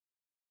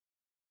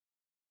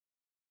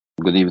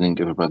Good evening,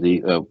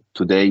 everybody.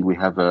 Today we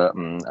have a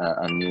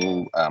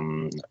new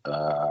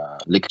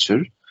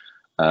lecture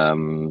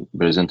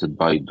presented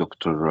by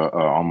Dr.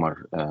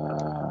 Omar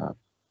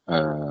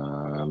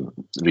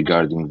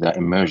regarding the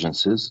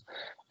emergencies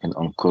in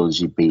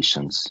oncology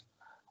patients.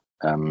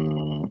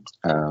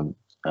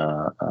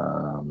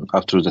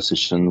 After the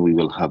session, we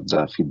will have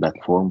the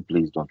feedback form.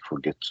 Please don't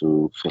forget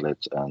to fill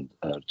it and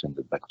return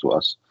it back to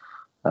us.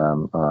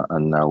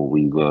 And now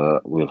we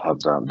will have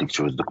the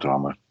lecture with Dr.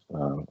 Omar.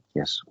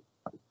 Yes.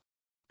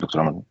 Dr.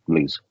 Ahmed,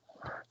 please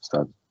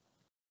start.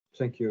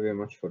 Thank you very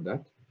much for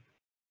that.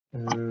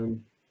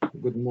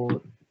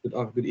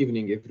 Good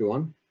evening,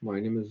 everyone. My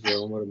name is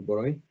Omar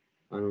Elboraey.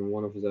 I'm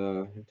one of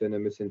the internal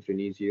medicine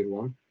trainees year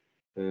 1,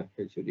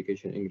 Health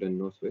Education England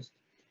Northwest.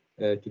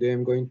 Today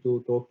I'm going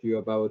to talk to you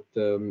about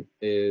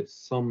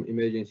some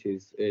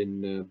emergencies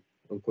in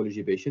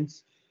oncology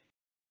patients.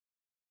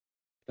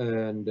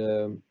 And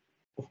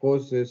of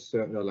course, there's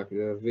like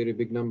a very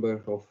big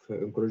number of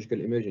oncological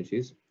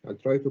emergencies. I'll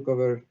try to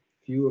cover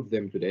few of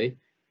them today,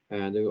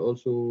 and I will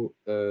also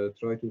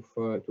try to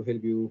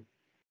help you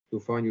to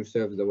find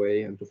yourself the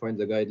way and to find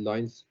the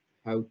guidelines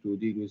how to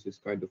deal with this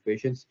kind of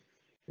patients,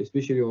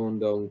 especially on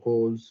the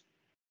on-calls,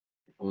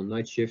 on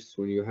night shifts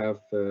when you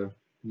have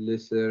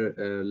lesser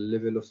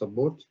level of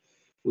support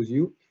with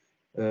you,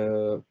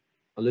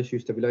 unless you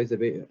stabilize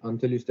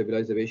until you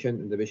stabilize the patient,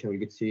 and the patient will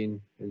get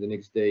seen in the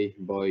next day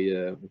by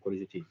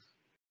oncology team.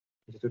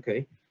 Is it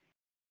okay?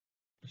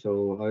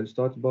 So I'll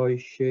start by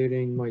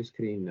sharing my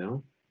screen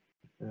now.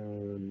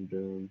 And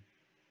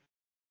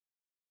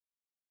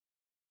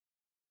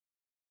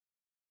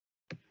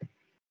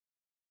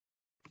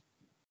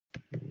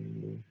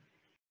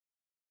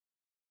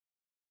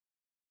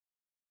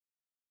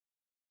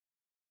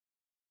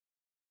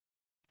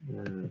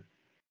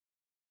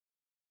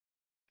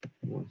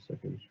one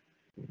second,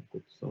 I've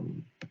got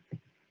some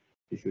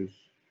issues.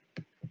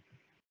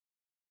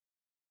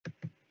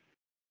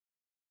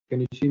 Can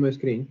you see my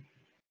screen?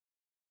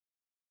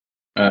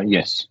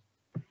 Yes.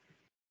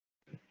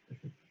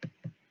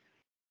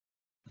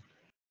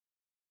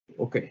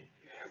 Okay.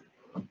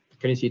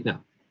 Can you see it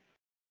now?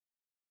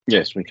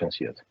 Yes, we can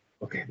see it.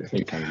 Okay,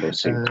 you can both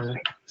see it.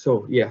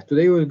 So yeah,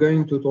 today we're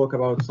going to talk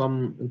about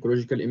some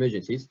oncological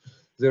emergencies.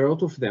 There are a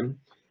lot of them,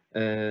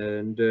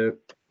 and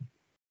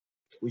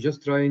we're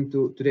just trying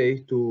to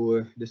today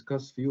to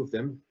discuss few of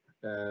them.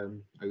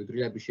 I would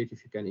really appreciate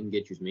if you can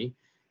engage with me,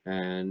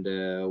 and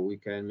we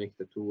can make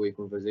the two-way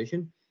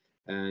conversation,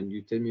 and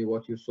you tell me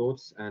what your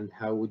thoughts and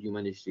how would you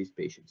manage these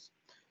patients.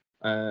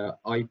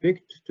 I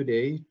picked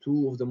today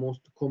two of the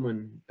most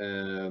common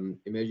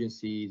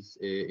emergencies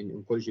in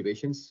oncology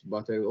patients,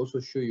 but I will also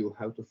show you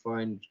how to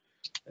find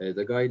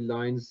the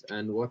guidelines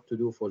and what to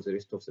do for the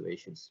rest of the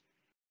patients.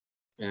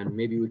 And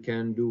maybe we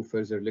can do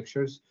further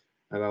lectures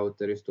about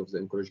the rest of the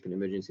oncological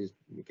emergencies.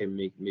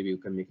 Maybe we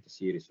can make it a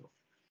series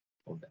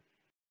of them.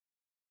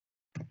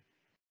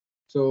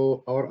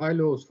 So our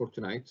ILOs for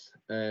tonight,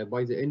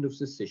 by the end of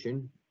this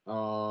session,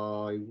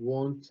 I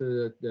want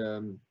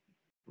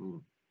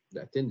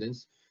the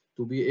attendants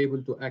to be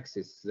able to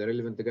access the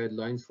relevant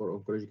guidelines for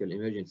oncological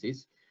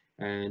emergencies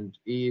and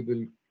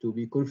able to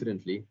be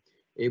confidently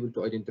able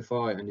to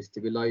identify and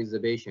stabilize the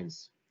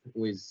patients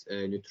with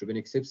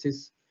neutropenic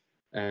sepsis,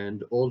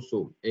 and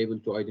also able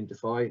to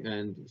identify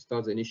and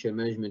start the initial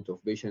management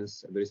of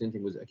patients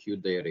presenting with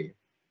acute diarrhea,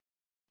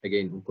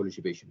 again,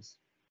 oncology patients.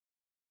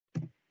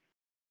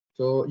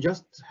 So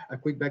just a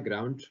quick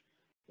background,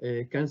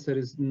 cancer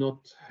is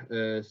not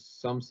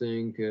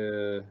something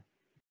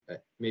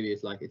maybe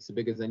it's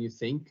bigger than you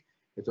think.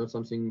 It's not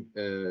something,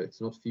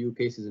 it's not few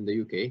cases in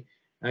the UK.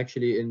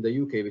 Actually, in the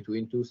UK,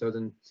 between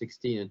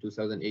 2016 and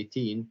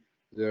 2018,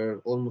 there are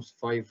almost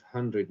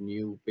 500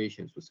 new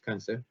patients with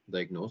cancer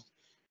diagnosed,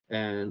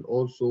 and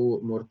also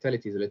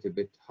mortality is a little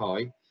bit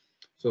high.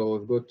 So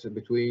we've got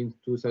between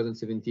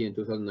 2017 and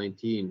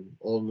 2019,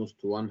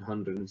 almost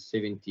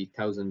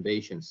 170,000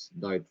 patients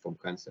died from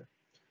cancer.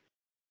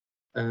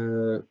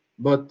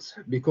 But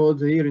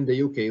because here in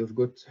the UK, we've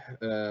got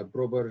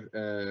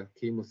proper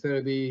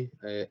chemotherapy,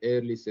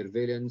 early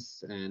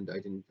surveillance and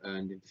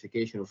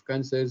identification of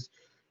cancers,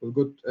 we've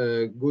got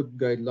good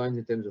guidelines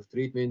in terms of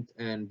treatment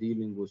and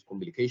dealing with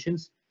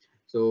complications.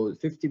 So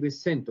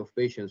 50% of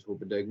patients who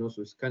were diagnosed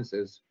with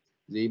cancers,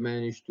 they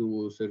managed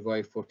to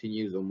survive 14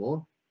 years or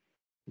more.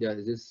 Yeah,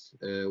 this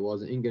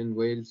was in England and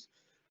Wales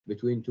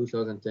between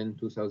 2010 and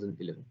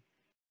 2011.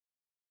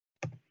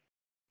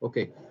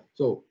 Okay,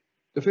 so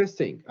the first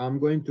thing, I'm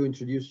going to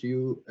introduce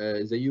you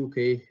the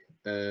UK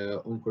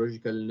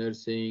Oncological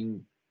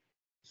Nursing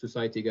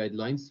Society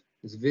guidelines.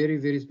 It's very,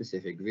 very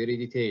specific, very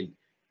detailed,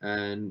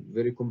 and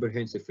very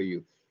comprehensive for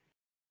you.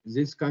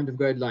 This kind of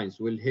guidelines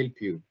will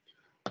help you.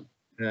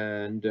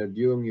 And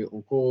during your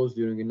on-calls,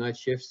 during your night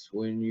shifts,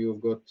 when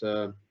you've got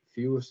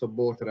few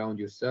support around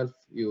yourself,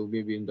 you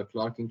may be in the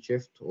clerking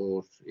shift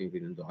or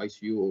even in the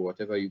ICU or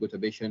whatever, you got a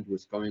patient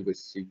who's coming with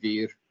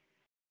severe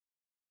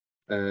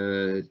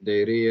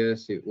diarrhea,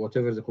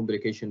 whatever the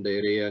complication,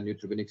 diarrhea,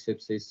 neutropenic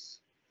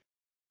sepsis.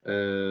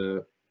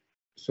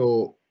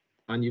 So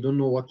and you don't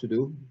know what to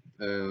do,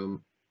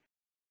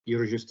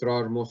 your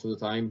registrar most of the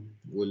time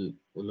will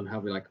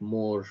have like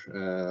more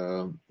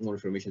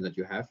information that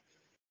you have.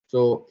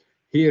 So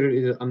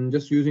here I'm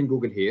just using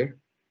Google here.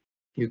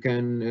 You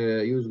can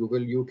use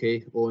Google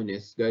UK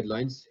ONS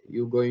guidelines.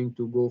 You're going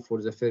to go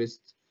for the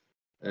first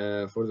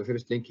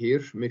link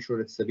here. Make sure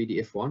it's a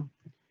PDF one.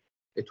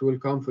 It will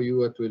come for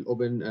you. It will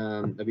open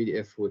a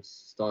PDF which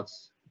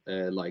starts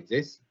like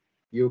this: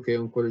 UK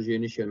Oncology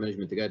Initial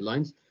Management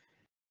Guidelines.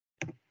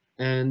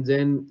 And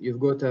then you've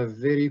got a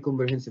very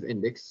comprehensive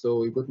index.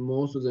 So you've got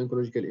most of the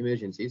oncological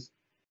emergencies.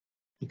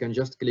 You can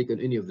just click on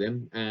any of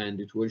them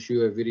and it will show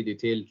you a very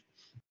detailed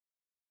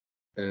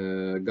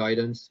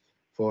guidance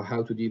for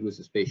how to deal with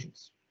these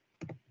patients.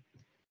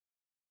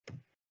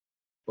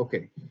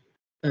 Okay.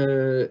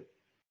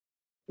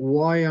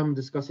 Why I'm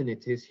discussing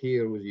it is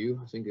here with you.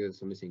 I think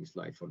there's a missing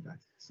slide for that.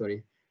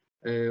 Sorry.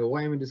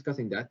 Why am I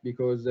discussing that?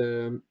 Because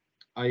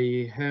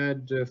I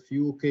had a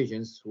few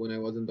occasions when I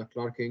was in the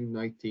clerking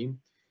night team.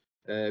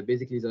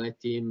 Basically, the night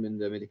team in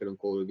the medical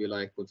on-call will be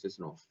like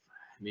consisting of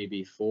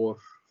maybe 4 or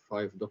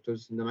 5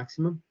 doctors in the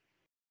maximum.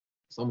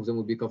 Some of them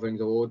will be covering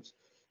the wards.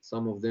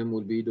 Some of them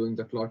will be doing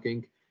the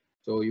clerking.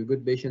 So you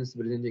get patients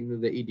presenting to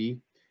the ED,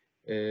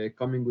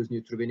 coming with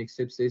neutropenic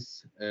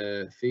sepsis,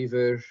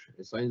 fever,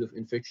 signs of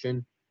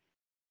infection,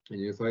 and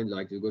you find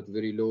like you got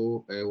very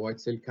low white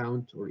cell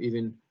count, or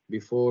even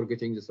before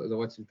getting the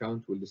white cell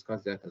count, we'll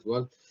discuss that as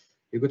well.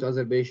 You got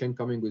other patient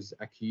coming with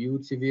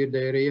acute severe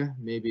diarrhea,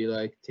 maybe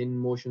like 10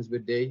 motions per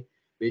day.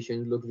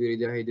 Patients look very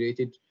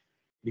dehydrated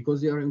because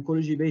they are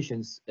oncology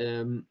patients.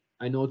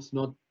 I know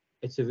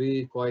it's a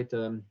very quite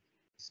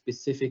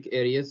specific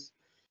areas,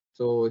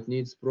 so it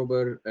needs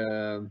proper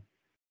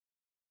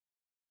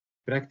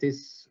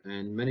practice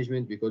and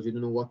management, because you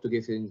don't know what to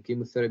give in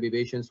chemotherapy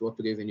patients, what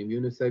to give in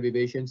immunotherapy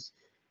patients.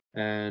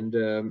 And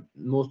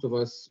most of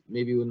us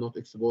maybe will not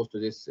exposed to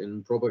this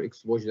in proper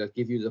exposure that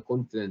give you the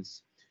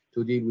confidence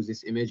to deal with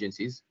these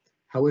emergencies.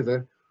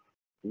 However,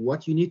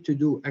 what you need to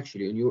do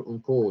actually in your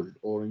on-call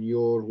or in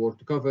your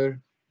ward cover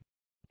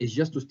is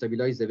just to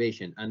stabilize the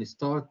patient and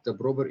start the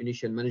proper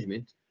initial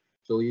management.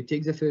 So you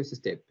take the first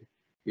step,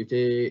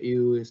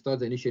 you start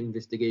the initial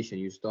investigation,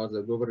 you start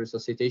the proper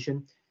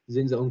resuscitation,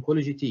 then the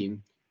oncology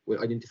team will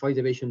identify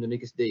the patient the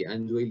next day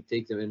and will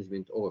take the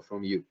management over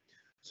from you.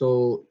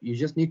 So you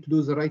just need to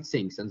do the right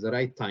things and the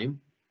right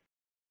time.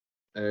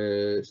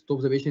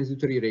 Stop the patient's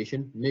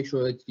deterioration, make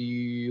sure that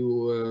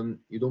you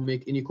don't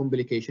make any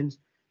complications,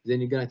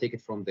 then you're gonna take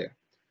it from there.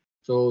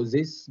 So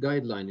this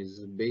guideline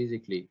is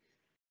basically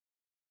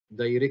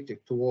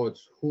directed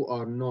towards who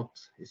are not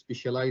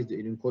specialized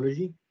in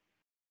oncology,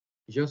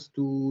 just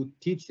to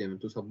teach them,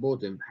 to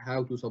support them,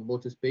 how to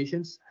support these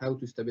patients, how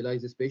to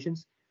stabilize these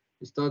patients,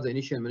 start the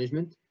initial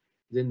management,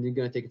 then they're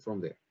gonna take it from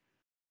there.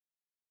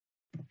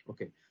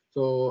 Okay.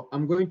 So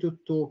I'm going to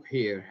talk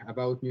here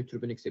about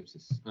neutropenic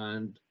sepsis,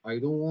 and I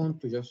don't want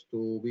to just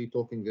to be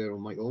talking there on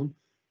my own.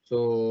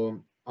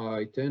 So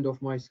I turned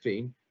off my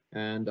screen,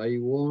 and I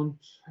want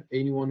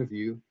any one of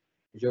you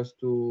just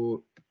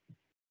to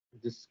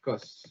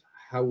discuss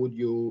how would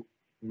you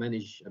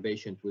manage a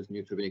patient with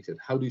neutropenic sepsis?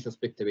 How do you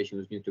suspect a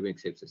patient with neutropenic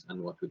sepsis,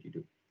 and what would you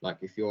do?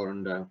 Like if you are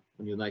on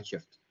your night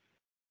shift,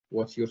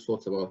 what's your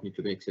thoughts about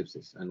neutropenic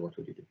sepsis, and what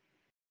would you do?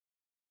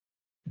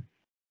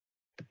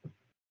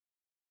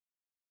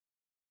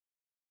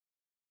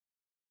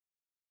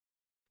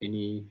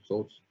 Any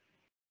thoughts?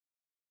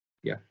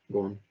 Yeah,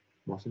 go on,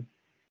 Marcin.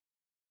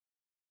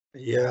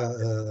 Yeah,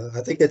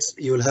 I think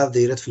you will have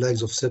the red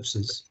flags of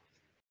sepsis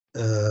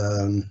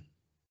and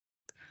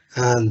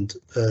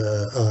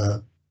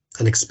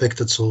an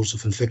expected source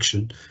of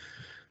infection.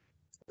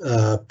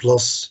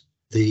 Plus,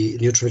 the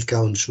neutrophil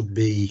count should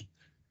be,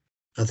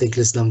 I think,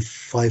 less than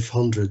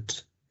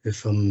 500,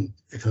 if I'm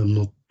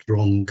not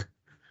wrong.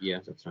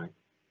 Yeah, that's right.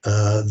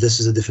 This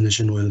is a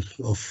definition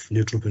of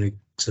neutropenic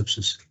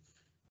sepsis.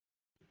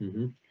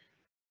 Mm-hmm.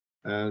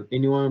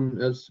 Anyone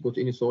else got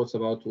any thoughts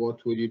about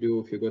what would you do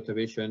if you got a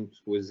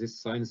patient with this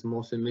signs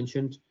Mohsen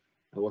mentioned?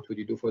 What would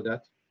you do for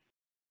that?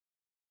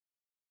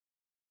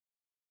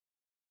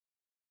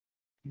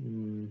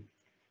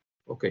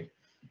 Okay,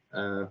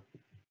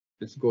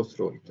 let's go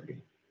through it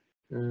again.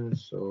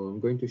 So I'm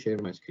going to share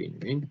my screen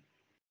again.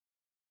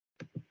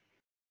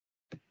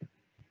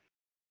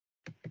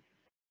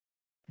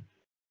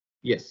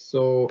 Yes,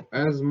 so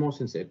as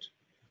Mohsen said,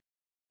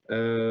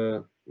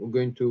 we're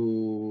going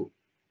to,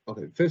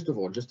 okay, first of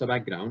all, just a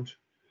background.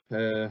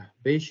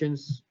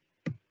 Patients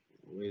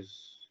with,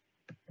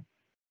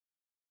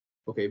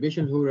 okay,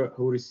 patients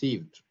who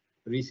received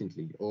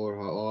recently or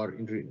are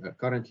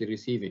currently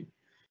receiving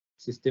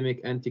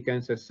systemic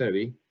anti-cancer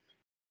therapy,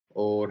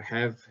 or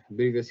have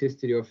previous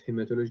history of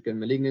hematological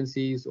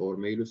malignancies or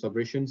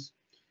myelosuppressions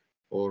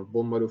or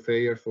bone marrow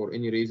failure for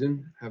any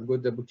reason, have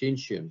got the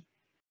potential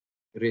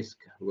risk,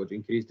 got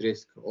increased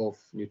risk of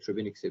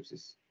neutropenic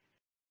sepsis.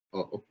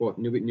 Of what?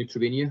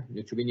 Neutropenia.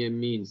 Neutropenia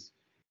means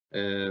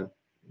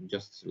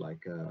just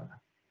like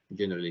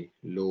generally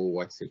low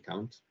white cell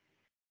count,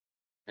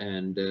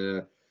 and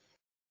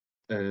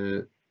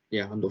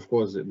yeah, and of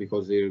course,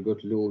 because they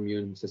got low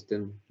immune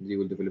system, they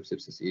will develop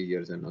sepsis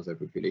easier than other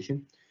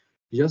population.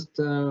 Just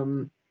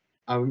a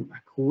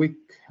quick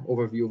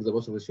overview of the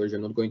pathophysiology.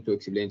 I'm not going to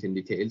explain it in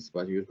details,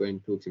 but you're going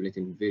to explain it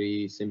in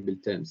very simple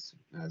terms,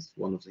 as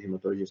one of the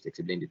hematologists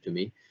explained it to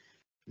me,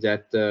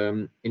 that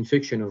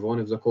infection of one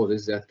of the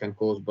causes that can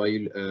cause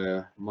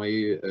bone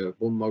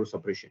marrow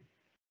suppression.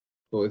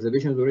 So if the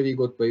patient already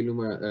got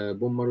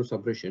bone marrow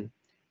suppression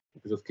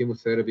because of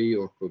chemotherapy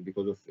or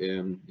because of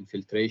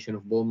infiltration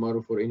of bone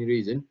marrow for any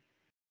reason,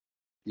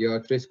 they are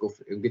at risk of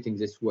getting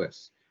this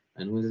worse.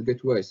 And when it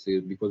gets worse,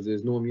 because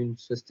there's no immune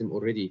system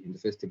already in the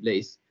first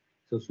place,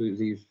 so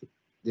this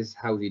is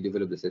how they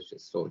develop the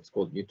sepsis. So it's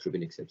called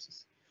neutropenic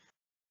sepsis.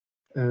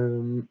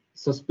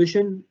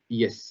 Suspicion,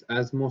 yes,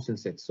 as Mohsen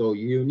said. So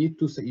you need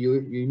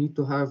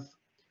to have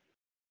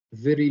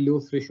very low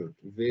threshold,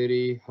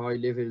 very high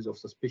levels of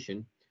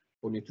suspicion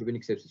for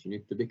neutropenic sepsis. You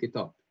need to pick it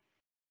up.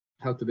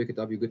 How to pick it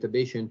up? You get a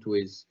patient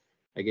with,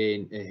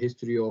 again, a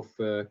history of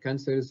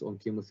cancers on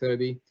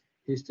chemotherapy,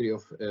 history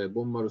of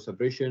bone marrow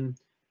suppression,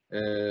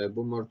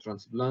 bone marrow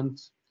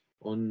transplant,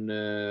 on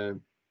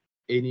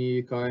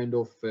any kind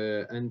of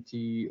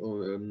anti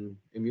or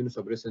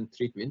immunosuppressant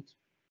treatment.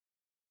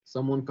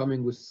 Someone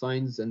coming with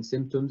signs and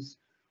symptoms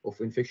of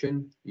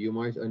infection, you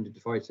might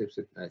identify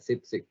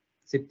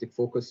septic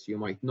focus, you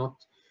might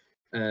not.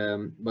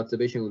 But the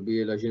patient will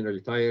be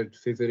generally tired,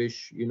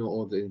 feverish,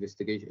 all the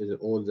investigation,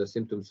 all the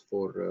symptoms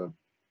for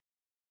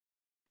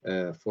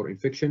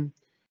infection.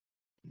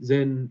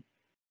 Then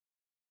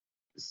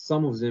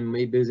some of them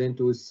may present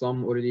with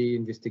some already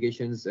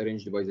investigations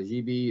arranged by the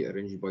GB,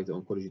 arranged by the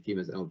oncology team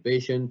as an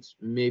outpatient.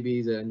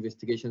 Maybe the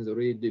investigations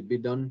already be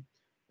done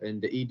in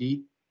the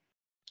ED.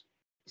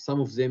 Some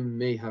of them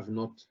may have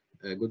not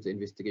got the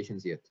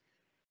investigations yet.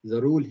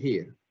 The rule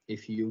here,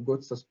 if you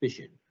got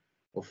suspicion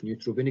of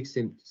neutropenic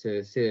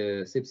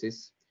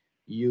sepsis,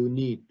 you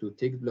need to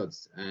take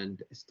bloods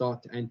and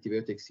start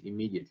antibiotics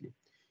immediately.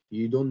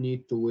 You don't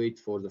need to wait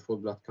for the full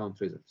blood count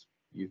results.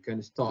 You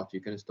can start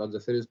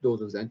the first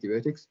dose of the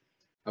antibiotics,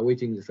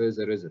 awaiting the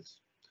further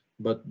results.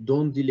 But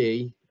don't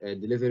delay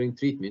delivering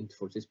treatment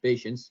for these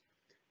patients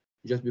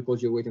just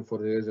because you're waiting for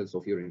the results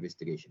of your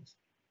investigations.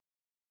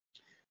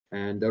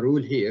 And the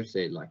rule here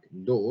say like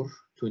door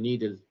to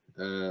needle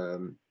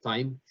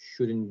time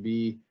shouldn't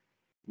be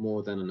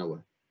more than an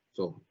hour.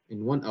 So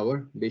in 1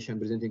 hour, patient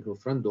presenting from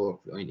front door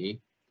of the INE,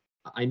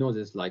 I know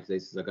this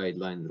is a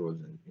guideline rule.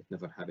 It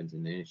never happens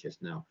in the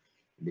NHS now.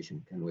 The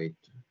patient can wait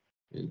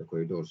in the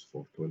corridors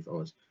for 12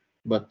 hours.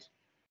 But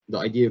the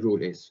ideal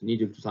rule is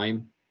needle to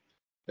time,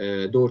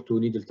 door to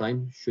needle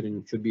time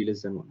should be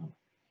less than 1 hour.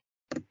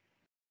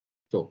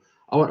 So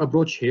our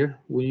approach here,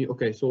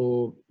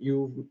 so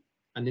you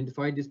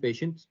identified this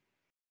patient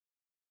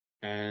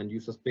and you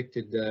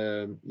suspected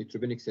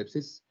neutropenic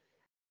sepsis,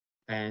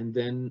 and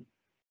then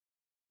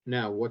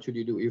now what should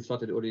you do? You've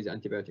started already the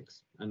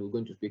antibiotics, and we're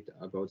going to speak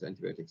about the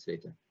antibiotics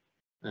later.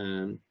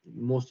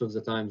 Most of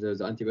the time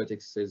the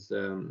antibiotics is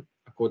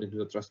according to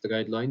the trust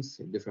guidelines,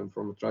 different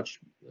from a trust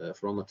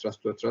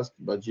to a trust,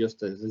 but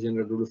just as a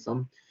general rule of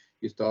thumb,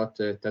 you start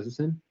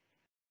tazocin,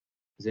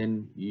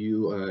 then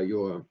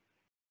you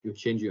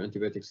change your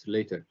antibiotics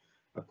later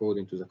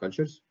according to the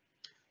cultures.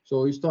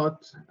 So you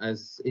start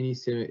as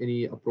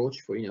any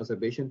approach for any other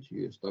patient.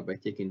 You start by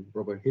taking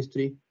proper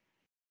history,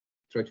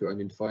 try to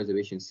identify the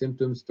patient's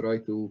symptoms, try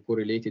to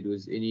correlate it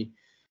with any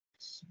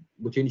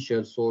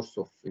potential source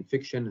of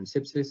infection and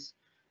sepsis.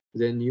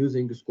 Then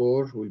using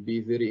score will be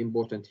very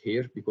important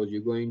here because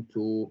you're going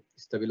to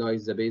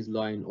stabilize the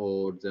baseline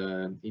or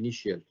the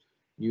initial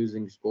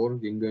using score.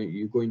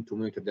 You're going to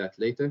monitor that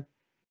later.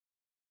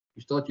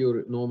 You start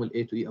your normal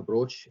A to E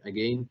approach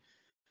again.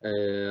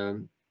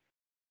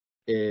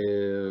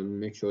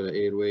 Make sure the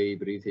airway,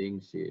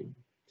 breathing,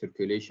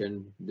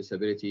 circulation,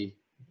 disability,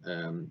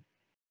 and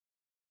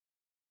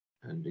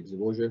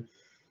exposure,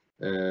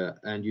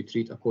 and you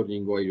treat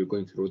according while you're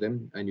going through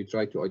them, and you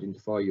try to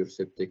identify your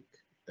septic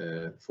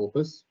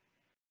focus.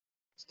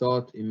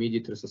 Start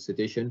immediate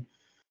resuscitation,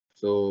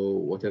 so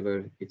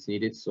whatever it's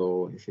needed.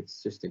 So if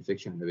it's just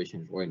infection, the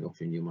patient requires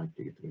oxygen, you might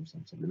give him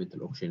some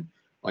supplemental oxygen.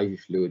 IV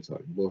fluids are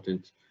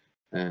important,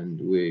 and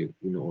we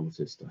know all of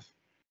this stuff.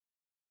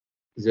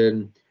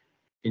 Then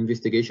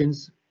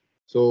investigations.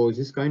 So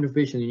this kind of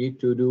patient, you need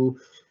to do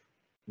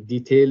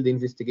detailed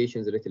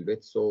investigations a little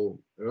bit. So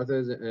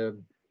rather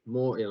than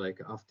more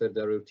like after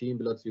the routine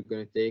bloods you're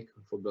going to take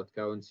for blood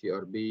count,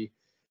 CRB,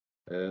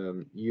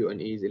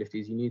 UNEs,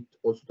 LFTs, you need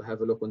also to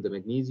have a look on the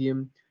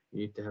magnesium. You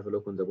need to have a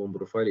look on the bone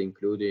profile,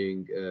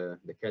 including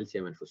the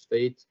calcium and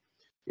phosphate.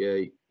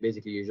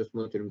 Basically, you're just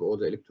monitoring all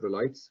the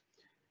electrolytes.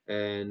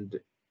 And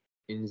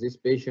in these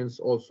patients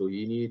also,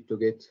 you need to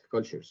get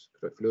cultures.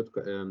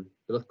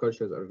 Blood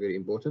cultures are very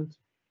important.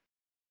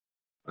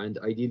 And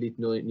ideally,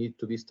 it need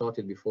to be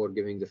started before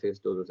giving the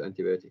first dose of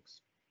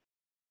antibiotics.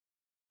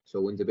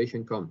 So when the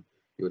patient comes,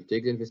 you will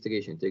take the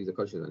investigation, take the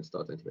cultures, and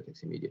start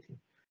antibiotics immediately.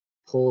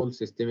 Whole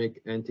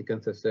systemic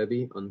anti-cancer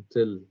therapy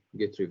until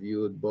get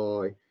reviewed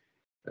by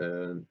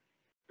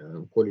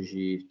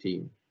oncology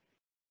team.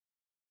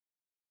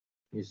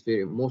 It's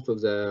very most of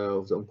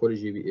the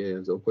oncology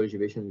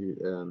patient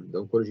the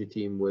oncology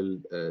team will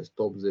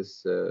stop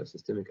this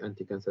systemic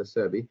anti-cancer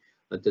therapy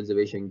until the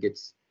patient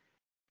gets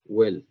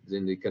well.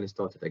 Then they can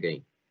start it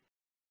again.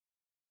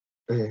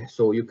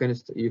 So you can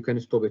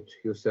stop it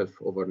yourself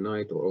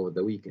overnight or over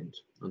the weekend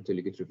until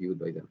you get reviewed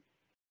by them.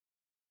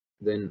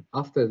 Then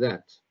after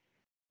that,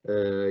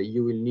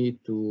 you will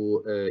need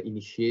to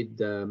initiate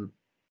the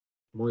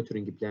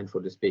monitoring plan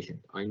for this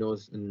patient. I know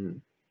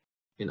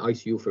in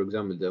ICU, for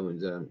example,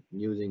 the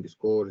using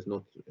score is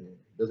not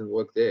doesn't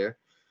work there,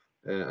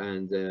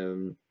 and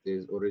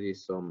there's already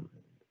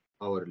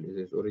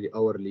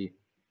hourly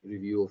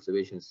review of the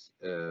patient's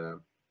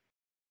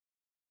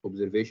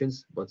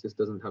observations, but this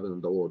doesn't happen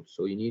on the ward.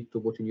 So you need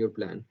to put in your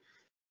plan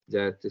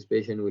that this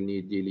patient will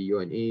need daily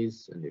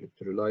UNEs and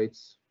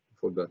electrolytes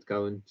for blood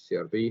count,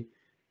 CRP,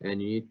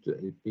 and you need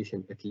the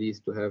patient at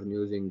least to have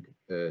using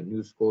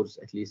new scores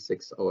at least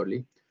 6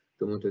 hourly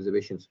to monitor the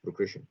patient's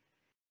progression.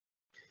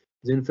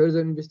 Then further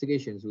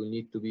investigations will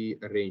need to be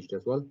arranged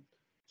as well.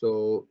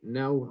 So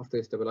now,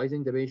 after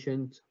stabilizing the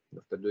patient,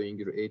 after doing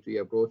your A to E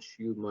approach,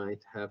 you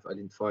might have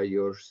identified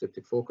your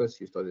septic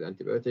focus. You started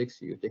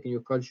antibiotics, you're taking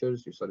your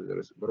cultures, you started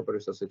the proper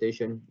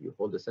resuscitation, you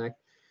hold the sac.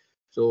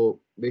 So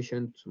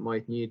patient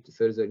might need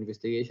further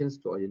investigations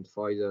to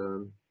identify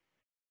the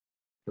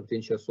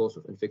potential source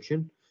of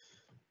infection.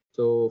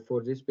 So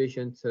for this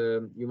patient,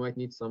 you might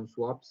need some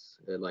swabs,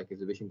 like if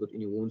the patient got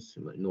any wounds,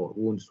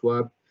 wound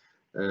swab,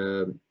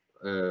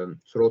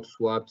 throat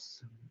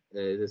swabs.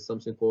 There's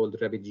something called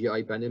rapid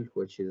GI panel,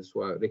 which is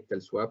a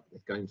rectal swab.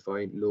 It can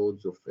find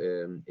loads of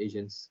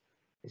agents,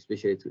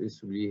 especially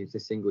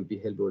this thing will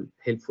be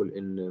helpful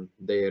in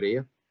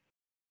diarrhea.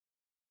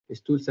 A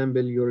stool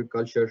sample, urine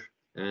culture,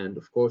 and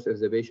of course, if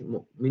the patient,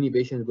 many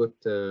patients got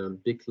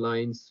big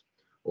lines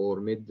or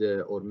mid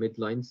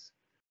lines.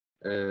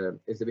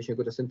 If the patient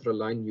got a central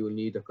line, you will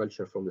need a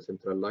culture from the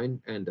central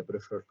line and a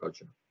peripheral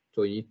culture.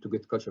 So you need to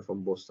get culture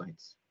from both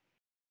sides,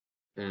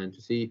 and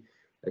to see,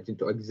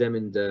 to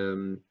examine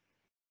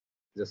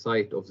the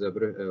site of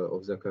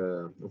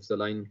the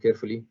line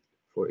carefully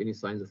for any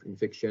signs of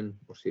infection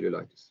or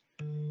cellulitis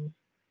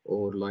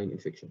or line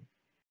infection.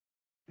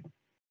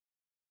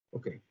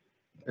 Okay,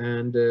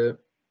 and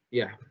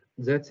yeah,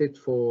 that's it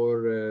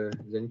for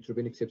the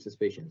neutropenic sepsis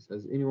patients.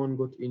 Has anyone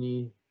got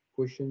any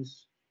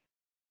questions?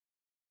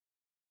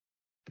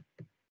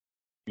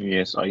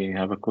 Yes, I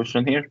have a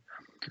question here.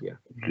 Yeah.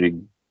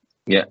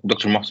 Yeah,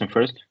 Dr. Mohsen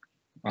first.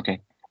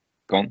 Okay,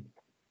 go on.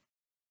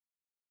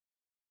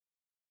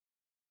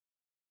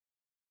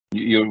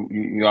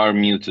 You are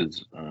muted,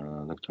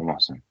 Dr.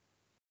 Mohsen.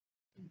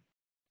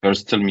 You're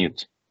still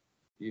mute.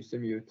 You're still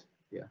mute.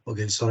 Yeah.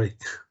 Okay, sorry.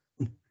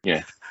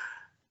 Yeah.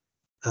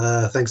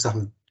 Thanks,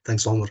 Ahmed.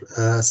 Thanks, Omar.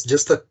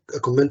 Just a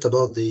comment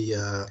about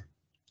the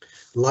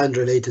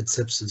line-related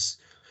sepsis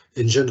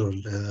in general,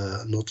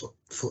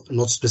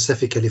 not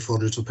specifically for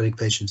neutropenic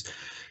patients.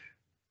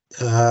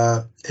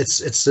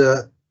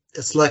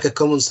 It's like a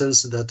common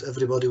sense that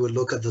everybody will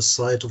look at the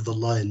site of the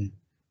line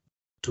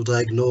to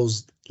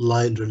diagnose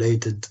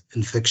line-related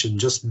infection.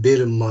 Just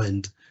bear in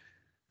mind,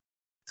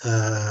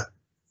 the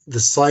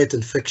site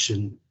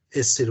infection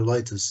is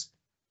cellulitis,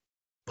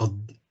 but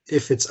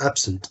if it's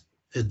absent,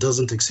 it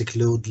doesn't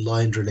exclude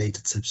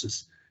line-related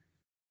sepsis,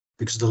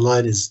 because the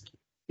line is,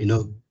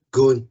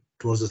 going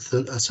towards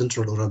a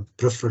central or a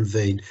peripheral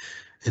vein.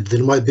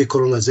 There might be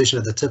colonization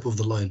at the tip of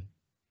the line,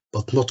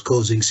 but not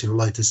causing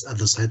cellulitis at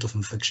the site of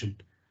infection.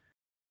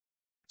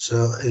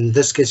 So in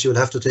this case, you'll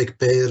have to take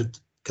paired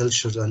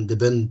cultures and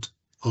depend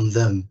on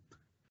them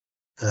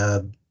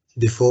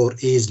before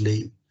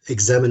easily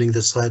examining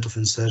the site of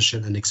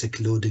insertion and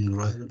excluding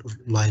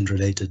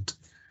line-related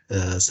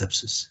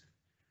sepsis.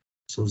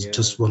 So it's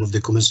just one of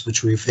the comments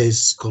which we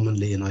face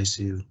commonly in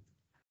ICU.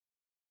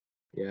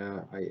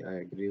 Yeah, I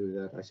agree with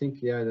that. I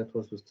think, yeah, that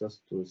was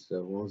discussed with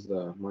one of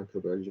the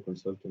microbiology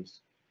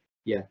consultants.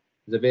 Yeah,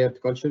 the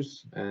paired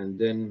cultures, and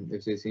then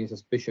if there's any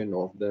suspicion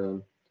of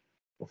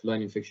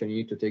line infection, you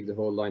need to take the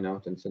whole line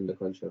out and send the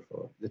culture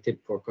for the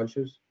tip for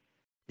cultures.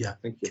 Yeah.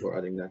 Thank you for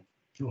adding that.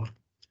 Sure.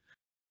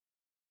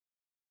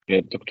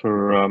 Yeah,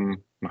 Dr.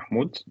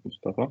 Mahmoud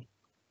Mustafa.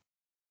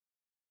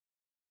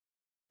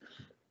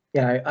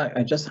 Yeah,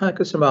 I just had a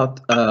question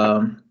about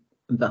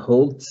the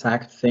whole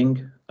SAC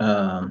thing.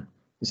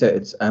 You said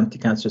it's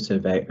anti-cancer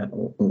survey.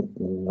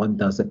 What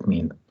does it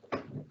mean?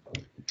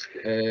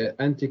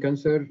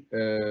 Anti-cancer,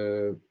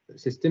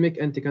 systemic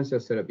anti-cancer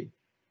therapy.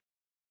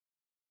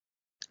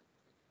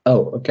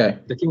 Oh, okay.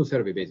 The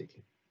chemotherapy,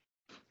 basically.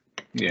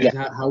 Yeah.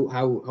 How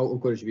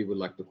oncology people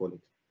like to call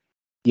it.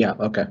 Yeah.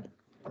 Okay.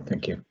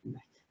 Thank you.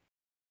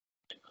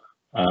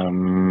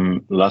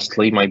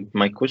 Lastly,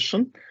 my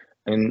question,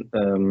 and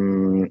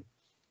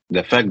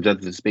the fact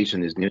that this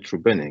patient is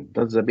neutropenic,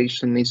 does the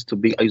patient needs to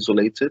be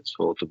isolated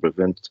so to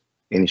prevent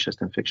any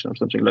chest infection or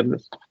something like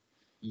this?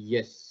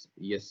 Yes,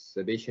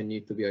 the patient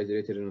needs to be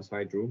isolated in a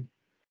side room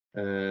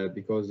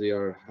because they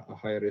are a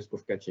higher risk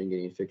of catching an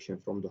infection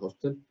from the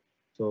hospital.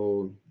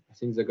 So I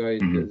think the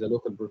guide, the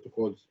local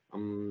protocols,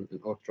 in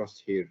our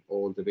trust here,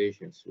 all the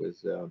patients with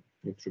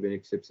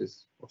neutropenic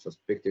sepsis or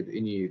suspected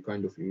any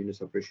kind of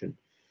immunosuppression,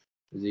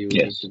 they will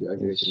need to be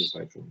isolated in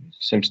site room.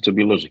 Seems to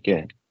be logic,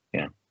 yeah.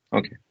 Yeah.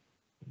 Okay.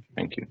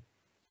 Thank you.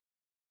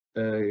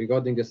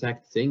 Regarding the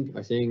SACT thing,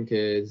 I think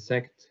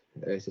SACT,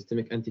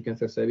 systemic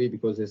anti-cancer therapy,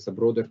 because it's a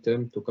broader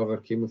term to cover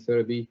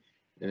chemotherapy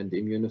and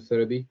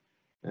immunotherapy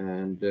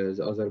and the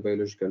other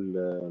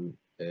biological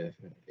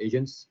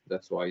agents.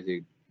 That's why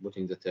they put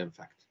in the term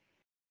SACT.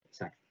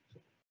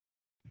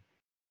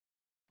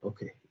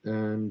 Okay,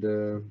 and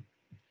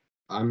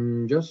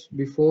I'm just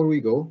before we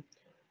go,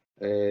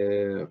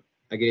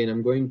 again,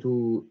 I'm going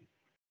to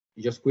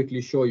just quickly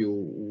show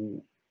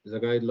you the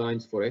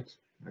guidelines for it.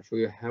 I'll show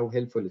you how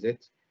helpful is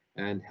it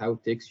and how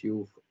it takes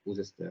you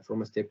with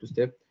from a step to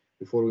step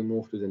before we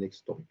move to the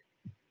next topic.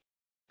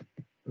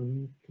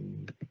 Okay.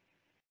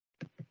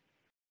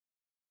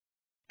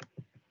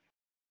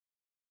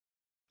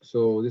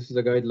 So this is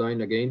a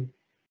guideline again.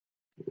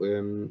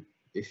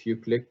 If you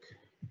click,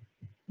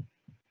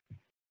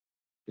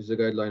 this is a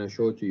guideline I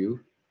showed to you.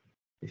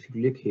 If you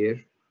click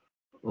here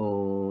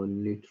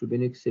on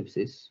neutropenic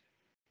sepsis,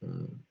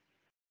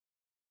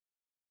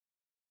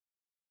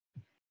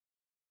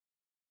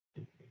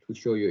 it will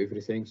show you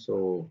everything.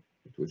 So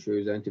it will show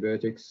you the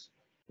antibiotics,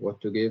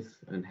 what to give,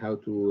 and how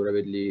to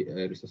rapidly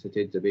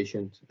resuscitate the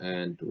patient,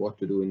 and what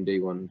to do in day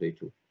 1, day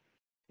 2.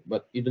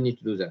 But you don't need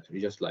to do that. You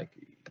just like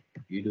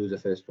you do the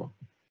first one,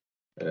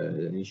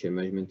 the initial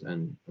management,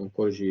 and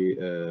oncology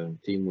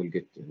team will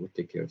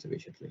take care of the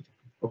patient later.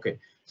 Okay.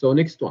 So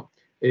next one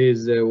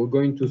is we're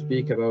going to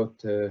speak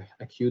about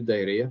acute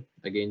diarrhea.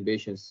 Again,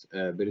 patients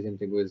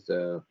presenting with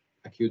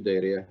acute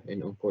diarrhea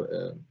in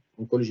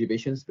oncology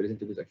patients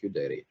presenting with acute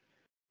diarrhea.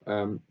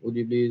 Would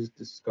you please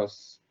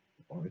discuss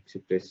or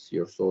express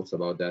your thoughts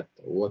about that?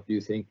 What do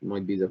you think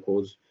might be the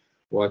cause?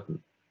 What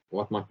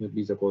might not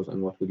be the cause,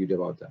 and what would you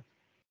do about that?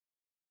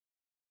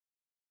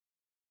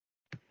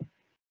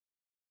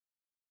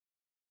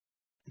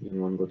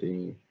 Anyone got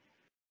any?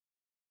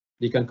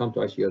 They can come to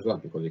ICU as well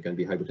because they can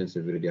be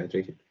hypotensive, very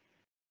dehydrated.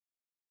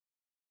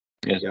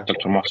 Yes, yeah.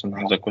 Dr. Mohsen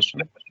has a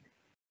question.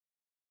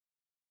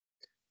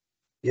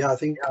 Yeah, I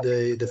think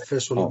the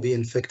first one will be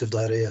infective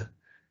diarrhea.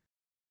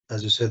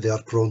 As you said, they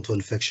are prone to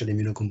infection,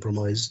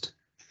 immunocompromised.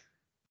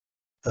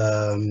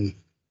 I'm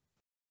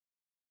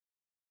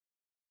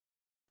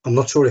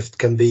not sure if it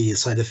can be a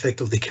side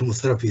effect of the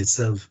chemotherapy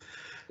itself.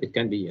 It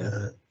can be,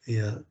 yeah.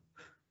 Yeah.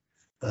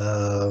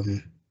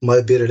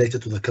 Might be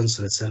related to the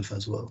cancer itself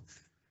as well.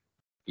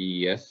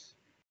 Yes.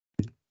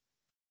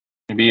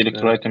 Maybe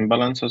electrolyte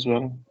imbalance as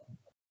well.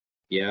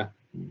 Yeah,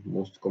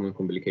 most common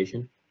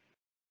complication.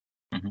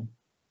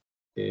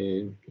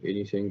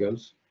 Anything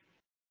else?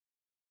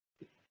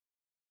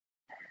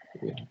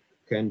 Yeah.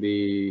 Can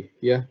be,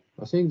 yeah,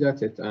 I think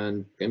that's it,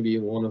 and can be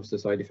one of the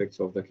side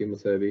effects of the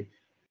chemotherapy.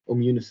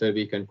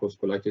 Immunotherapy can cause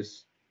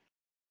colitis,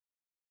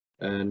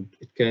 and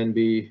it can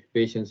be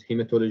patients,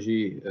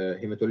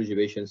 hematology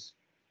patients,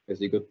 as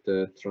they got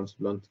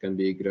transplant, can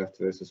be graft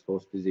versus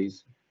host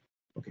disease.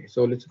 Okay,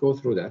 so let's go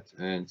through that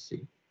and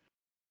see.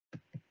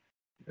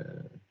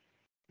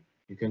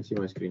 You can see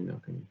my screen now,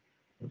 can you?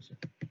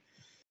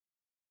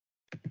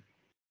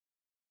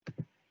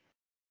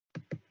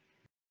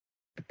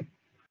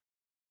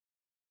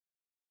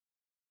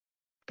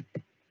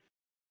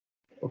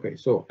 Okay,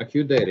 so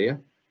acute diarrhea.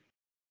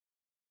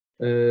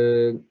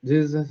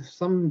 There's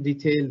some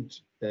detailed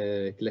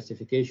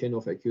classification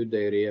of acute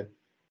diarrhea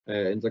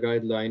in the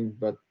guideline,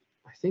 but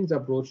I think the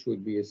approach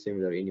would be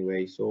similar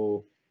anyway.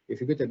 So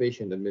if you get a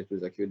patient admitted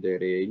with acute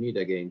diarrhea, you need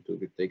again to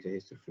take the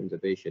history from the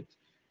patient.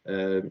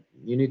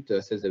 You need to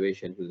assess the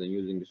patient with the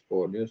using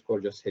score. New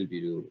score just help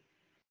you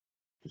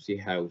to see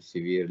how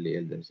severely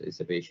ill is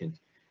the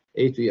patient.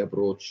 A2E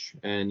approach,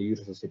 and you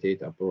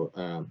resuscitate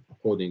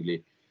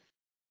accordingly.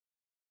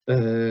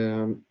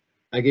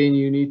 Again,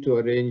 you need to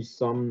arrange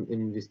some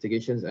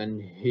investigations,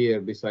 and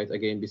here, besides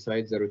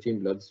the routine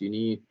bloods, you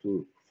need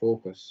to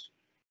focus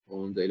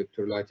on the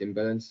electrolyte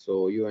imbalance.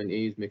 So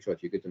UNAs, make sure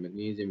that you get the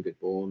magnesium, get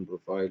bone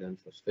profile, and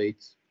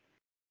phosphates.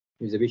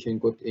 If the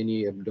patient got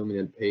any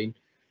abdominal pain,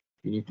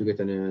 you need to get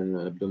an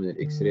abdominal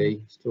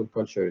X-ray. Stool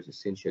culture is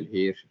essential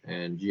here,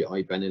 and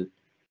GI panel.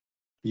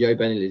 GI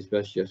panel is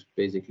just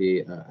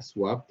basically a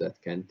swab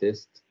that can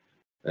test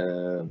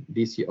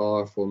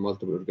PCR for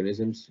multiple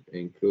organisms,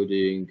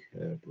 including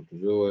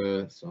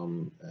protozoa,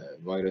 some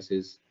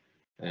viruses,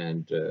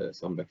 and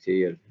some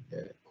bacterial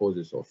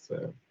causes of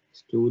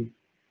stool.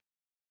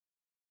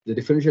 The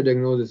differential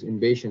diagnosis in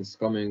patients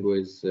coming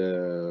with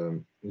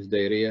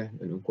diarrhea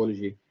in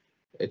oncology,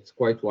 it's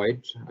quite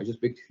wide. I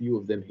just picked a few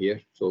of them here.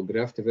 So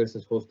graft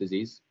versus host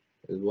disease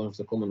is one of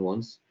the common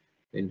ones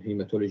in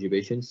hematology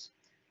patients.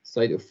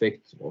 Side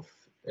effect of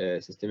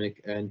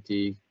systemic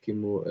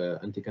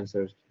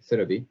anti-cancer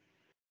therapy.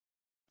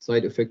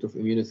 Side effect of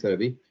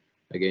immunotherapy,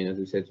 again, as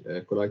we said,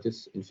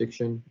 colitis,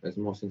 infection, as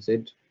Mohsen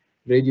said,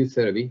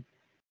 radiotherapy,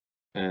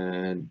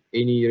 and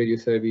any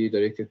radiotherapy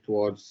directed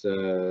towards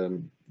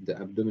the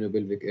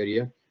abdominopelvic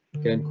area,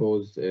 can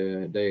cause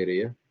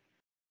diarrhea.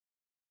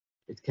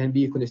 It can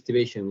be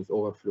constipation with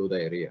overflow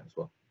diarrhea as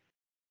well.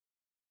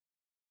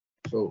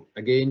 So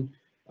again,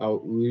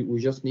 we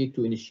just need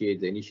to initiate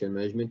the initial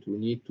management. We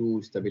need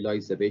to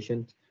stabilize the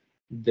patient.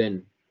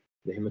 Then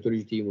the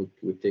hematology team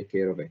would take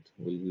care of it.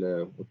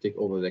 Will take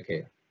over the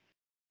care.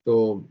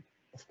 So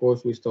of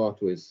course we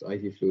start with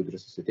IV fluid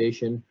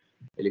resuscitation,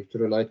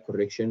 electrolyte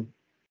correction.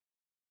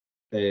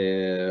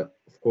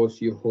 Of course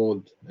you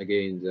hold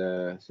again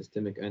the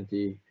systemic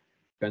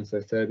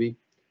anti-cancer therapy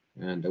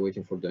and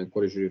waiting for the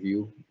oncology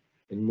review.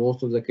 In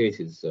most of the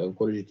cases, the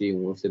oncology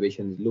team, if the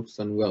patient looks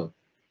unwell,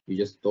 you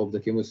just stop the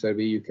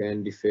chemotherapy. You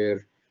can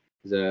defer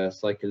the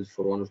cycles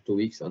for 1 or 2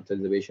 weeks until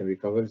the patient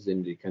recovers,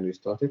 then they can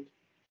restart it.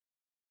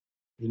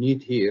 You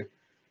need here,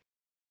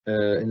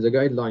 in the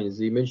guidelines,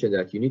 they mentioned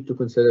that you need to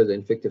consider the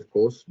infective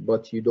cause,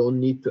 but you don't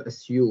need to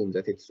assume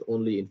that it's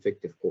only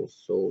infective cause.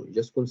 So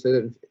just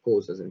consider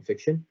cause as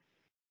infection,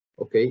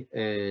 okay?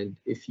 And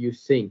if you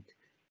think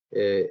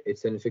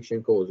it's an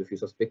infection cause, if you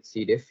suspect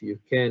C. diff, you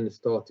can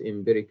start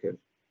empirical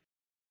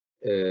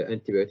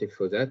antibiotic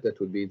for that. That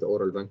would be the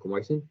oral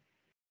vancomycin.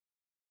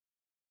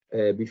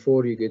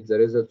 Before you get the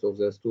results of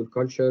the stool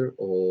culture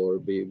or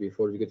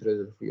before you get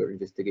results of your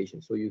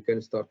investigation. So you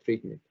can start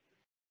treatment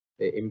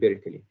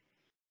empirically.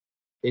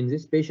 In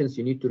these patients,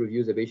 you need to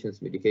review the patient's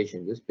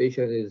medication. This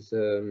patient is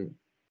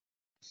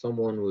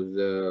someone who's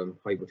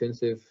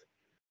hypotensive,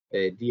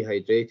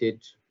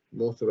 dehydrated,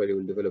 most probably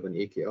will develop an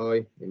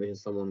AKI. Imagine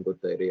someone got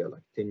diarrhea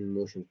like 10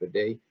 motions per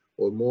day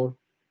or more.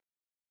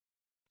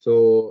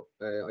 So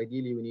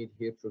ideally, we need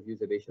here to review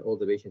the patient, all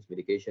the patient's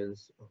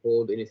medications,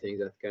 hold anything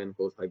that can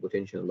cause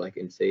hypotension like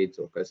NSAIDs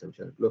or calcium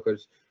channel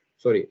blockers.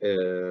 Sorry,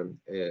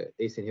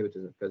 ACE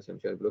inhibitors and calcium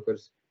channel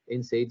blockers.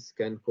 NSAIDs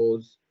can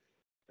cause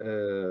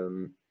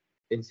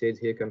NSAIDs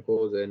here can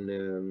cause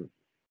an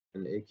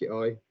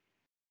AKI.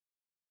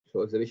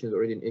 So if the patient is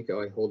already in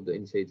AKI, hold the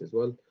NSAIDs as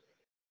well.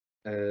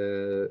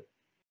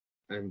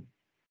 And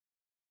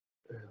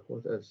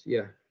what else?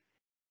 Yeah.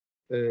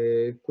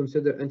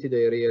 Consider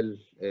antidiarrheal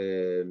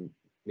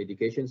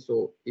medication.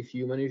 So if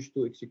you manage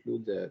to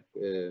exclude the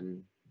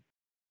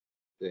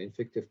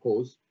infective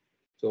cause,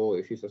 so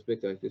if you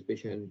suspect that this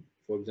patient,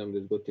 for example,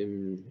 has got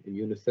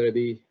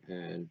immunotherapy,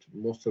 and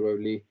most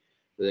probably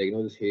the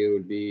diagnosis here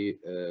will be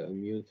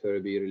immune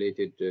therapy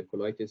related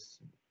colitis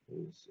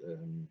with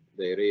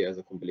diarrhea as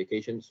a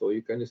complication. So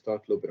you can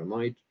start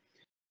loperamide,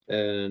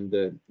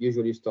 and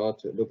usually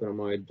start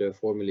loperamide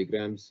 4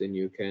 milligrams, and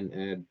you can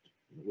add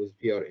with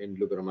PRN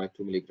loperamide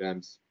 2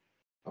 milligrams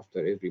after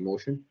every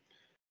motion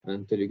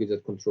until you get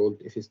that controlled.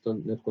 If it's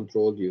not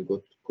controlled, you've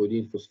got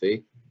codeine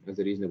phosphate as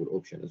a reasonable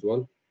option as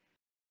well.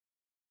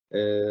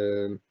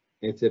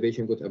 If the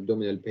patient got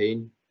abdominal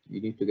pain,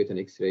 you need to get an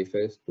X-ray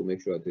first to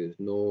make sure that there is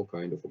no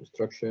kind of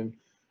obstruction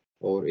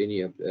or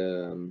any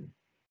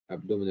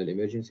abdominal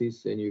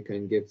emergencies, and you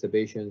can give the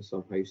patient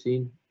some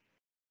hyoscine.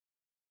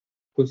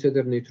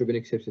 Consider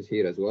neutropenic sepsis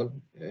here as well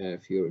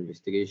for your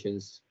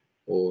investigations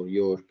or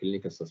your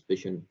clinical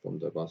suspicion from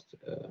the past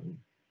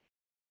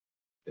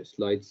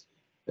slides.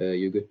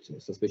 You get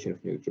suspicion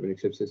of neutropenic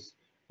sepsis.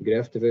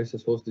 Graft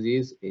versus host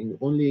disease,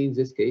 only in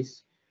this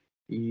case,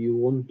 you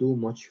won't do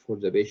much for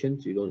the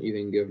patient. You don't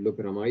even give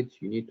loperamide.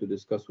 You need to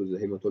discuss with the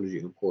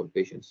hematology on call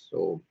patients.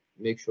 So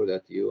make sure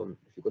that you,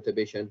 if you got a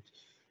patient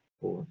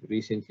who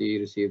recently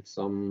received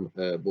some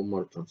bone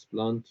marrow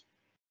transplant,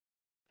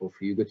 or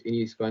if you get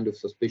any kind of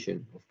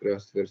suspicion of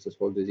graft versus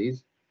host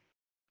disease,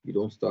 you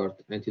don't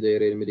start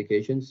antidiarrheal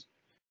medications,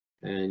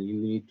 and you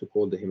need to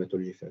call the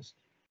hematology first.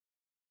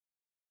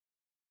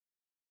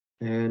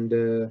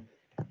 And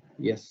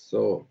yes,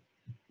 so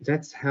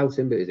that's how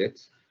simple is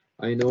it.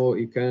 I know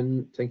you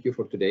can, thank you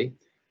for today.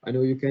 I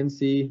know you can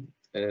see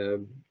there's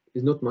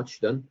not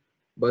much done,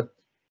 but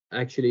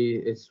actually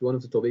it's one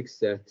of the topics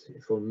that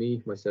for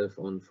me, myself,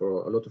 and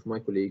for a lot of my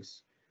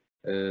colleagues,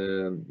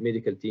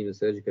 medical teams and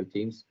surgical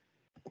teams,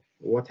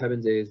 what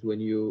happens is when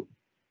you,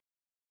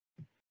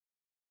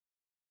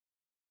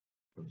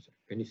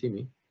 can you see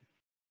me?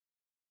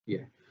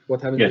 Yeah.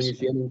 What happens when you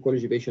see an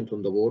oncology patient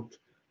on the ward,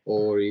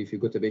 or if you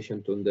got a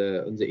patient on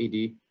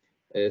the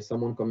ED,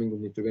 someone coming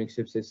with neutropenic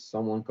sepsis,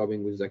 someone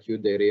coming with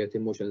acute diarrhea,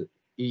 10 motion,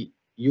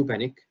 you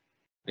panic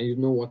and you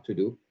know what to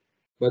do.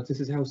 But this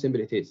is how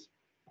simple it is.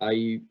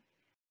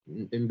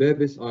 In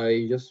purpose,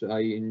 I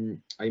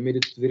made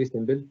it very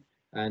simple,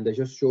 and I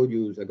just showed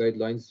you the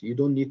guidelines. You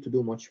don't need to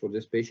do much for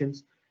these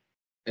patients.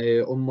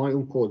 On my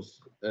own calls,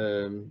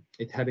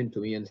 it happened to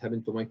me and it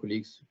happened to my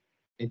colleagues.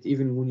 And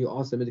even when you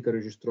ask the medical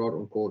registrar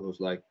on call, who's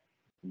like,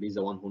 be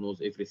the one who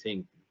knows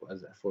everything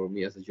for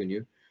me as a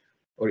junior,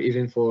 or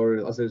even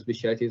for other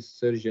specialties,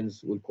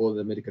 surgeons will call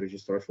the medical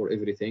registrar for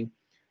everything.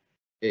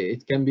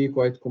 It can be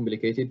quite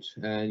complicated,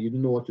 and you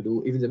don't know what to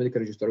do. Even the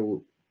medical registrar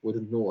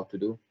wouldn't know what to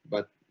do,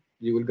 but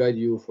they will guide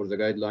you for the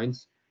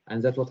guidelines.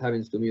 And that's what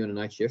happens to me on a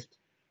night shift.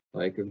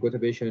 Like, I've got a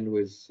patient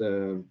with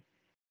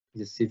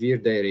this severe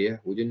diarrhea.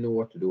 We didn't know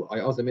what to do. I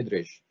asked the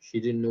midreg. She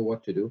didn't know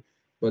what to do,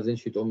 but then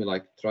she told me,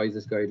 like, try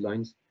these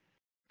guidelines.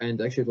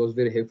 And actually, it was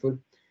very helpful.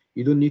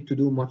 you don't need to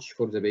do much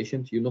for the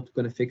patient. You're not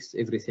going to fix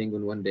everything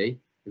on one day.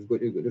 You've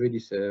got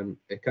already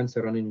a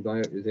cancer running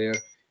there.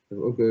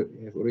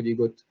 You've already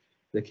got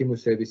the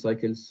chemotherapy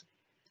cycles.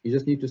 You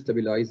just need to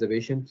stabilize the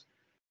patient.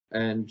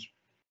 And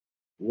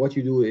what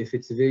you do, if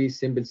it's very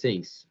simple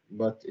things,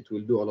 but it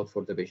will do a lot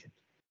for the patient.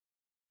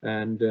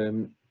 And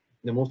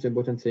the most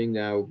important thing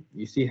now,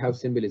 you see how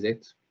simple is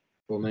it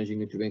for managing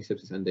neutropenic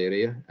sepsis and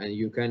diarrhea, and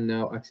you can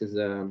now access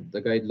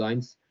the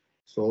guidelines.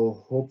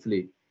 So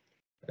hopefully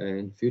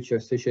in future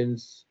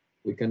sessions,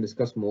 we can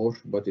discuss more,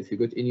 but if you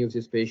got any of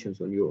these patients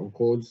on your on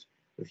calls,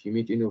 if you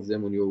meet any of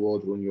them on your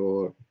ward or on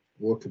your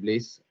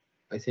workplace,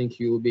 I think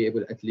you will be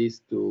able at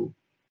least to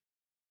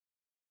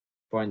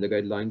find the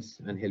guidelines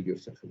and help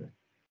yourself with that.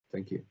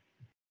 Thank you.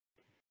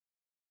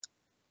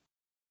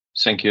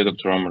 Thank you,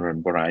 Dr. Omar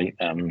Elboraey.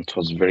 It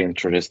was a very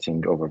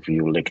interesting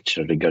overview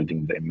lecture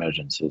regarding the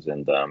emergencies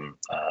and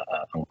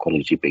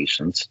oncology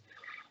patients.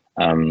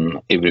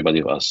 Everybody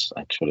of us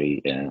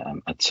actually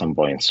at some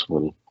points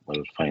will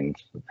find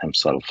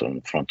himself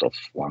in front of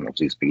one of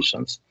these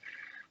patients.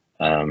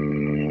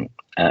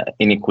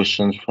 Any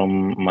questions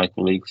from my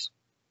colleagues?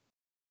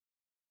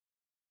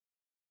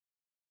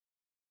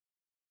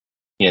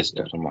 Yes,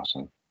 Dr.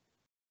 Mohsen.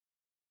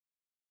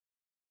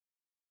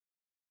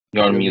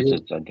 You're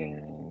muted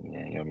again.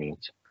 Yeah, you're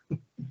muted.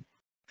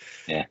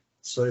 Yeah.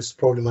 So it's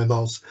probably my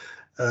mouse.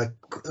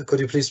 Could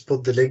you please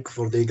put the link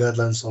for the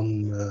guidelines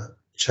on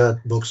chat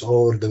box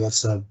or the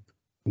WhatsApp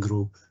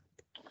group?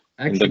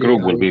 Actually, in the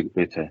group will be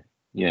better.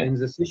 Yeah. In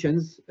the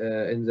sessions,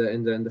 in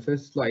the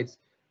first slides,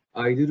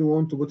 I didn't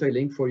want to put a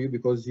link for you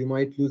because you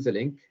might lose the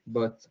link,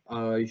 but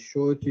I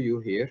show it to you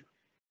here.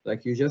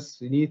 Like you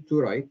just need to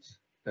write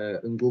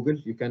in Google.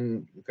 You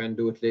can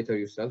do it later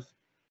yourself,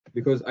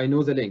 because I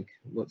know the link.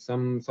 But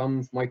some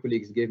of my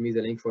colleagues gave me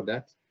the link for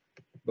that,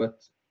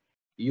 but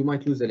you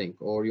might lose the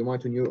link, or you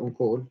might on your on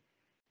call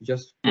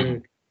just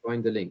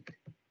find the link.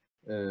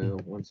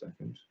 1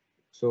 second.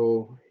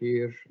 So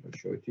here I'll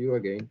show it to you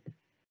again.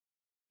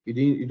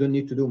 You don't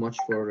need to do much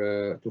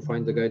for to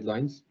find the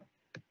guidelines.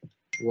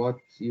 What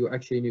you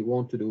actually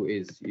want to do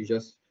is you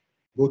just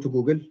go to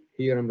Google.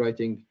 Here I'm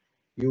writing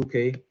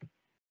UK.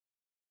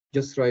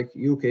 Just write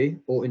UK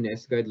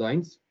ONS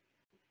guidelines,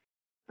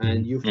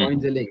 and you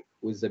find the link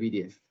with the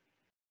PDF,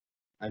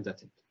 and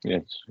that's it.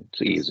 Yes,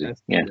 it's easy.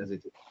 As yeah. as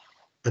it is.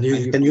 And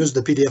you can use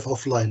the PDF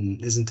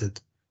offline, isn't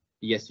it?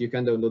 Yes, you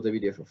can download the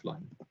PDF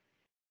offline.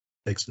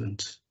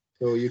 Excellent.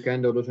 So you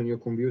can download it on your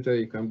computer.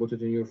 You can put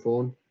it in your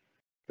phone.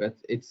 But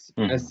it's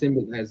as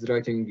simple as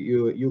writing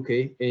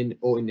UK in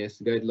ONS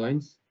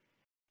guidelines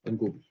on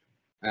Google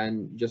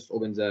and just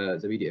open the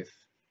PDF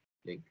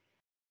link.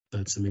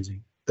 That's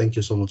amazing. Thank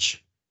you so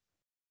much.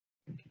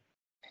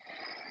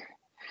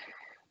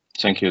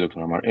 Thank you,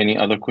 Dr. Omar. Any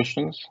other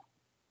questions?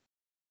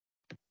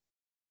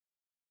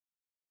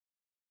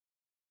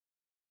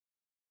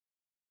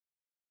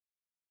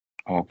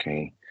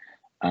 Okay.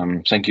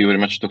 Thank you very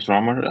much, Dr.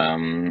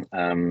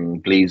 Omar.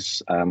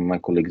 Please, my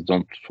colleagues,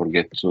 don't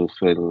forget to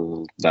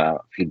fill the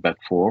feedback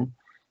form,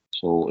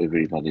 so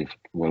everybody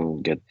will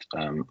get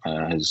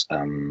his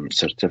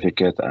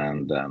certificate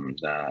and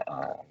the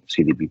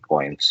CDP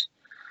points.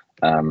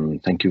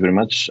 Thank you very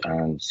much,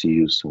 and see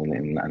you soon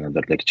in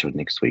another lecture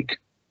next week.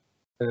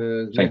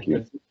 Thank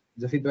you.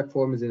 The feedback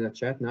form is in the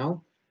chat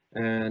now,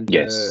 and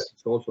yes,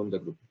 it's also in the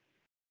group.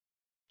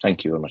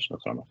 Thank you very much,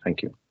 Dr. Omar.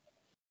 Thank you.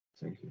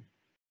 Thank you.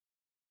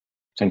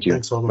 Thank you.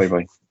 Thanks, Omar.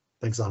 Bye-bye.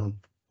 Thanks, Ahmed.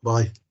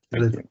 Bye.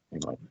 Thank you.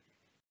 Bye-bye.